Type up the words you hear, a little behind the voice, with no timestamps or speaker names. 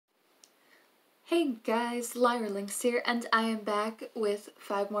Hey guys, Lyra Lynx here, and I am back with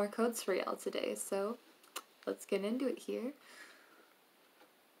 5 more codes for y'all today, so let's get into it here.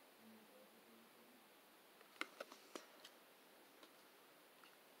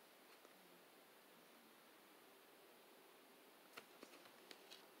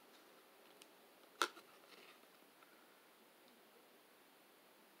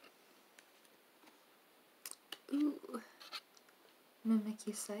 Ooh,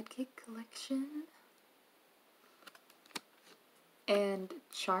 Mimikyu Sidekick Collection, and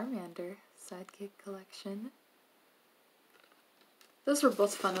Charmander Sidekick Collection. Those were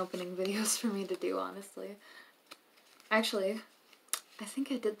both fun opening videos for me to do, honestly. Actually, I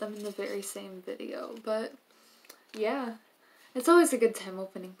think I did them in the very same video, but yeah. It's always a good time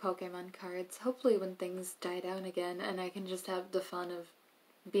opening Pokemon cards, hopefully when things die down again and I can just have the fun of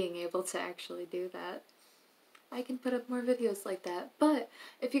being able to actually do that. I can put up more videos like that. But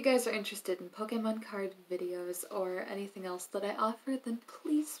if you guys are interested in Pokemon card videos or anything else that I offer, then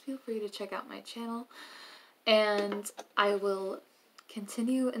please feel free to check out my channel. And I will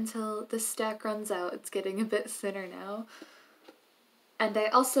continue until the stack runs out. It's getting a bit thinner now. And I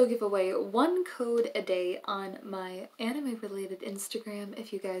also give away 1 code a day on my anime-related Instagram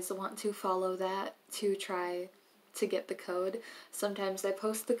if you guys want to follow that to try to get the code. Sometimes I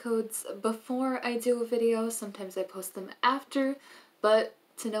post the codes before I do a video, sometimes I post them after, but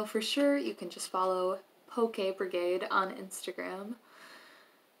to know for sure, you can just follow Poke Brigade on Instagram.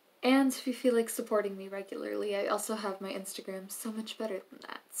 And if you feel like supporting me regularly, I also have my Instagram so much better than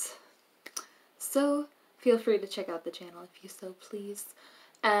that. So feel free to check out the channel if you so please.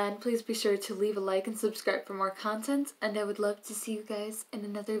 And please be sure to leave a like and subscribe for more content, and I would love to see you guys in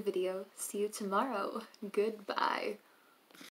another video. See you tomorrow. Goodbye.